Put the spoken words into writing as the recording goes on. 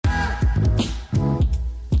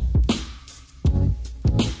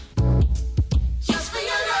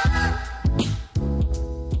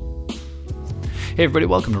Hey everybody,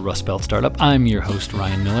 welcome to Rust Belt Startup. I'm your host,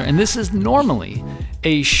 Ryan Miller, and this is normally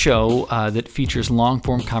a show that features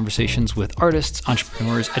long-form conversations with artists,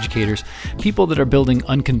 entrepreneurs, educators, people that are building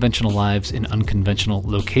unconventional lives in unconventional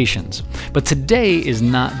locations. But today is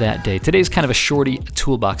not that day. Today's kind of a shorty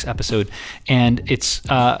toolbox episode, and it's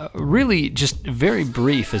really just very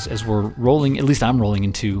brief as we're rolling, at least I'm rolling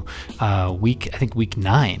into week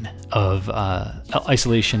 9 of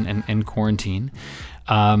isolation and quarantine.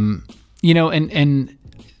 And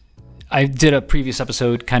I did a previous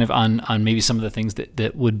episode kind of on maybe some of the things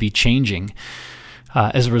that would be changing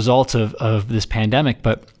as a result of this pandemic.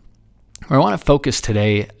 But where I want to focus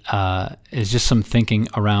today is just some thinking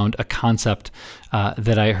around a concept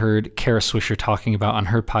that I heard Kara Swisher talking about on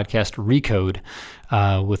her podcast, Recode,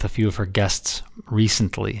 with a few of her guests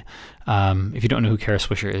recently. If you don't know who Kara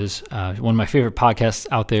Swisher is, one of my favorite podcasts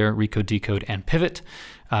out there, Recode, Decode, and Pivot,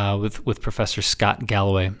 with Professor Scott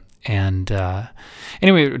Galloway. And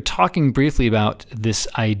anyway, we're talking briefly about this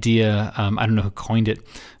idea, I don't know who coined it,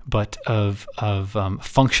 but of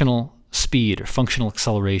functional speed or functional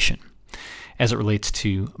acceleration as it relates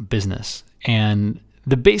to business. And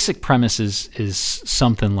the basic premise is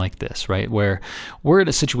something like this, right? Where we're at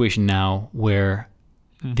a situation now where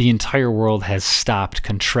the entire world has stopped,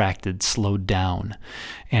 contracted, slowed down.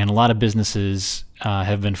 And a lot of businesses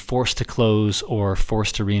have been forced to close or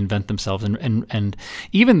forced to reinvent themselves. And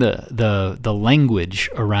even the language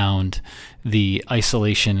around the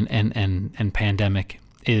isolation and pandemic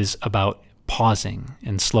is about pausing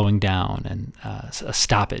and slowing down and a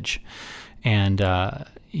stoppage. And,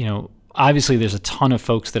 obviously there's a ton of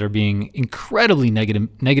folks that are being incredibly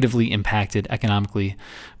negatively impacted economically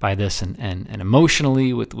by this and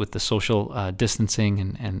emotionally with the social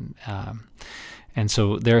distancing and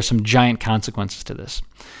so there are some giant consequences to this.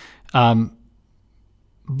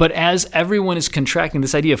 But as everyone is contracting,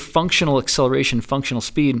 this idea of functional acceleration, functional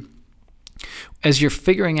speed, as you're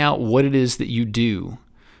figuring out what it is that you do,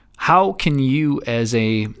 how can you, as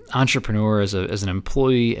a entrepreneur, as an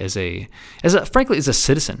employee, frankly, as a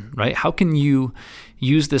citizen, right? How can you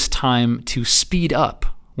use this time to speed up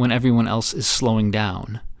when everyone else is slowing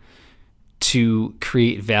down, to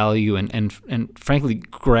create value and frankly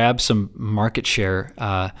grab some market share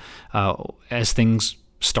as things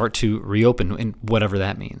start to reopen, and whatever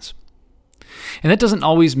that means? And that doesn't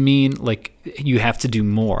always mean like you have to do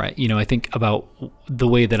more. I think about the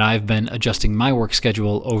way that I've been adjusting my work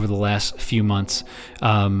schedule over the last few months,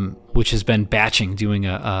 which has been batching, doing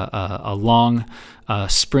a long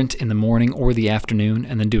sprint in the morning or the afternoon,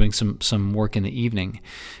 and then doing some work in the evening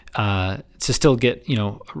to still get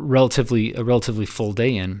a relatively full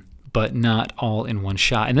day in, but not all in one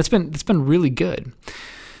shot. And that's been really good.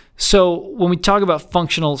 So when we talk about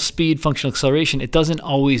functional speed, functional acceleration, it doesn't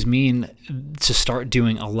always mean to start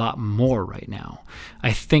doing a lot more right now.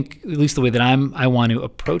 I think, at least the way that I want to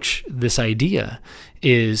approach this idea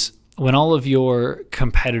is when all of your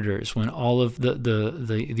competitors, when all of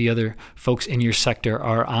the other folks in your sector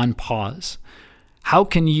are on pause, how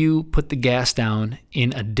can you put the gas down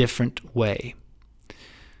in a different way?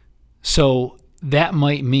 So that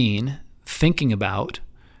might mean thinking about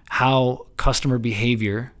how customer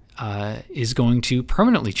behavior is going to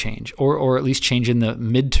permanently change, or at least change in the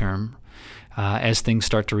midterm as things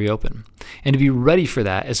start to reopen, and to be ready for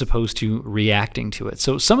that as opposed to reacting to it.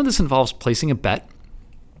 So some of this involves placing a bet,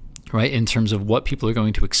 right, in terms of what people are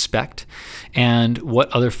going to expect and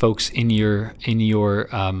what other folks in your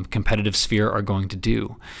competitive sphere are going to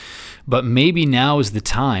do. But maybe now is the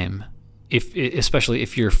time, especially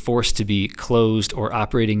if you're forced to be closed or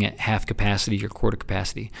operating at half capacity or quarter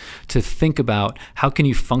capacity, to think about how can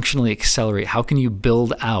you functionally accelerate, how can you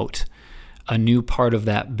build out a new part of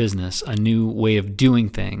that business, a new way of doing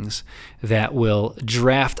things that will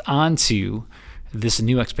draft onto this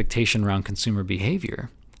new expectation around consumer behavior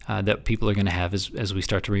that people are going to have as we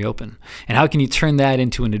start to reopen. And how can you turn that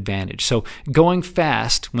into an advantage? So going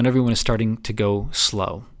fast when everyone is starting to go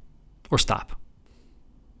slow or stop.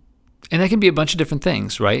 And that can be a bunch of different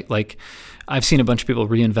things, right? Like I've seen a bunch of people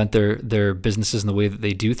reinvent their businesses and the way that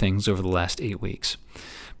they do things over the last 8 weeks.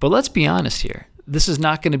 But let's be honest here. This is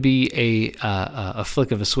not going to be a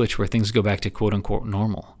flick of a switch where things go back to quote unquote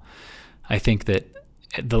normal. I think that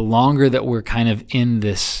the longer that we're kind of in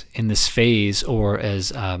this phase, or as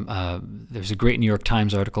there's a great New York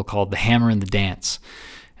Times article called "The Hammer and the Dance,"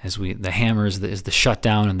 the hammer is the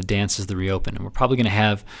shutdown and the dance is the reopen, and we're probably going to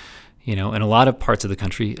have, in a lot of parts of the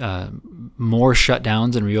country, more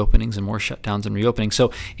shutdowns and reopenings and more shutdowns and reopenings.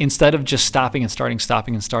 So instead of just stopping and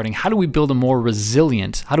starting, how do we build a more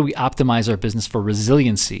resilient, how do we optimize our business for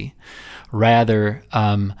resiliency rather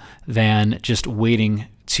than just waiting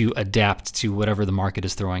to adapt to whatever the market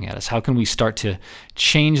is throwing at us? How can we start to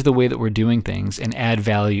change the way that we're doing things and add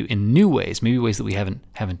value in new ways, maybe ways that we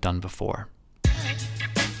haven't done before?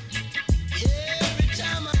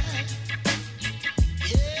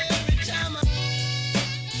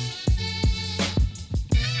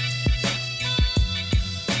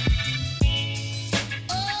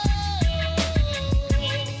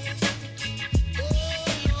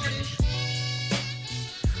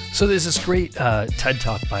 So there's this great TED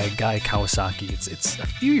Talk by Guy Kawasaki. It's a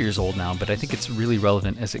few years old now, but I think it's really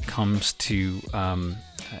relevant as it comes to,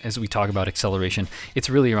 as we talk about acceleration. It's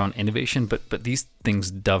really around innovation, but these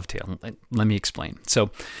things dovetail. Let me explain.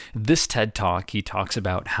 So this TED Talk, he talks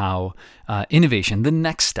about how innovation, the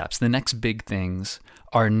next steps, the next big things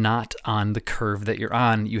are not on the curve that you're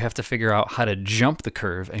on. You have to figure out how to jump the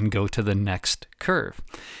curve and go to the next curve.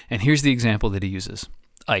 And here's the example that he uses: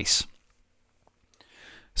 ice.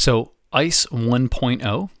 So ICE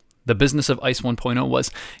 1.0, the business of ICE 1.0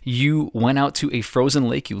 was you went out to a frozen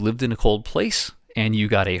lake, you lived in a cold place, and you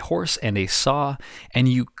got a horse and a saw, and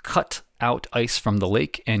you cut out ice from the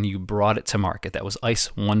lake and you brought it to market. That was ICE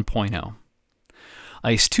 1.0.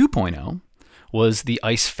 ICE 2.0 was the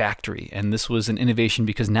ice factory, and this was an innovation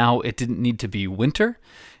because now it didn't need to be winter,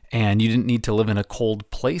 and you didn't need to live in a cold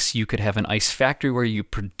place. You could have an ice factory where you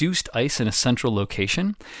produced ice in a central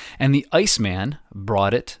location, and the Iceman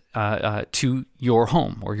brought it to your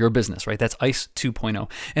home or your business, right? That's ICE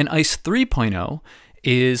 2.0. And ICE 3.0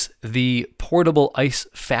 is the portable ice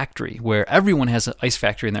factory where everyone has an ice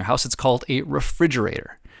factory in their house. It's called a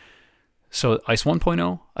refrigerator. So ICE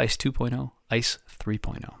 1.0, ICE 2.0, ICE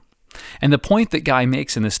 3.0. And the point that Guy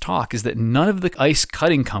makes in this talk is that none of the ice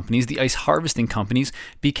cutting companies, the ice harvesting companies,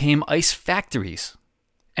 became ice factories.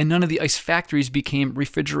 And none of the ice factories became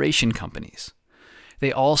refrigeration companies.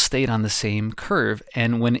 They all stayed on the same curve.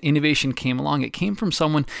 And when innovation came along, it came from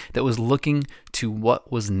someone that was looking to what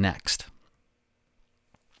was next.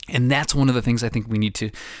 And that's one of the things I think we need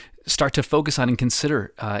to start to focus on and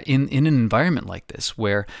consider in an environment like this,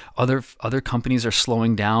 where other companies are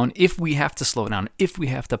slowing down. If we have to slow down, if we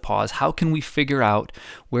have to pause, how can we figure out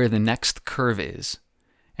where the next curve is,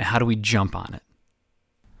 and how do we jump on it?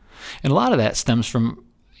 And a lot of that stems from,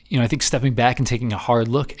 I think, stepping back and taking a hard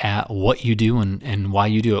look at what you do and why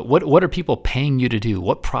you do it. What are people paying you to do?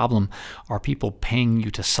 What problem are people paying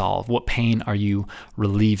you to solve? What pain are you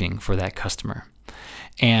relieving for that customer?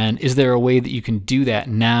 And is there a way that you can do that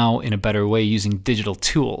now in a better way using digital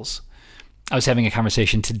tools? I was having a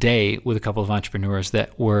conversation today with a couple of entrepreneurs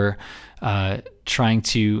that were trying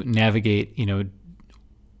to navigate,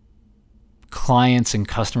 clients and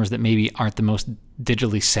customers that maybe aren't the most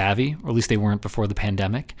digitally savvy, or at least they weren't before the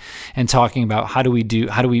pandemic, and talking about how do we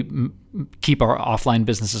keep our offline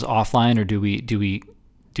businesses offline, or do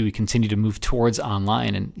we continue to move towards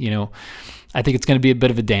online? And I think it's going to be a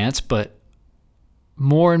bit of a dance, but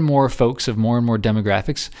more and more folks of more and more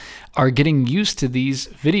demographics are getting used to these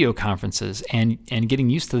video conferences and getting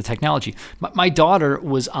used to the technology. My daughter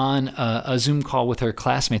was on a Zoom call with her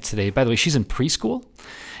classmates today. By the way, she's in preschool,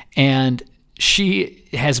 and she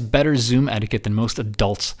has better Zoom etiquette than most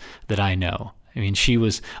adults that I know. I mean, she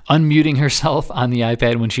was unmuting herself on the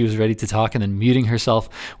iPad when she was ready to talk, and then muting herself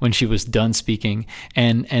when she was done speaking.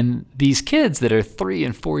 And these kids that are 3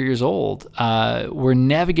 and 4 years old were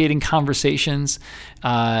navigating conversations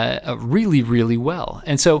really, really well.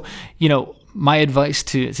 And so, my advice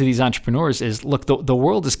to these entrepreneurs is, look, the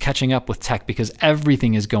world is catching up with tech because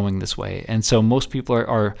everything is going this way. And so most people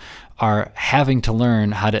are having to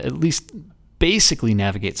learn how to at least basically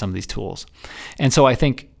navigate some of these tools. And so I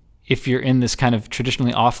think, if you're in this kind of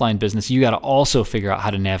traditionally offline business, you got to also figure out how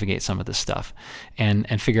to navigate some of this stuff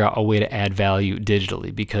and figure out a way to add value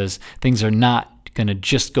digitally, because things are not going to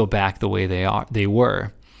just go back the way they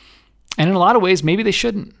were. And in a lot of ways, maybe they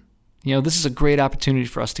shouldn't. This is a great opportunity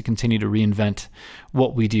for us to continue to reinvent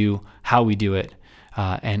what we do, how we do it,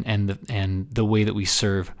 and the way that we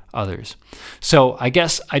serve others. So I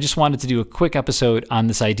guess I just wanted to do a quick episode on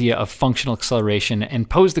this idea of functional acceleration and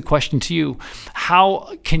pose the question to you: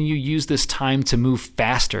 how can you use this time to move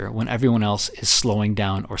faster when everyone else is slowing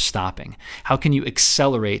down or stopping? How can you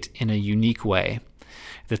accelerate in a unique way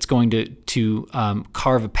that's going to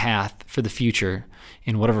carve a path for the future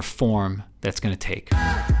in whatever form that's going to take?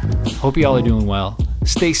 Hope you all are doing well.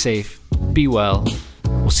 Stay safe. Be well.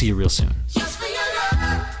 We'll see you real soon.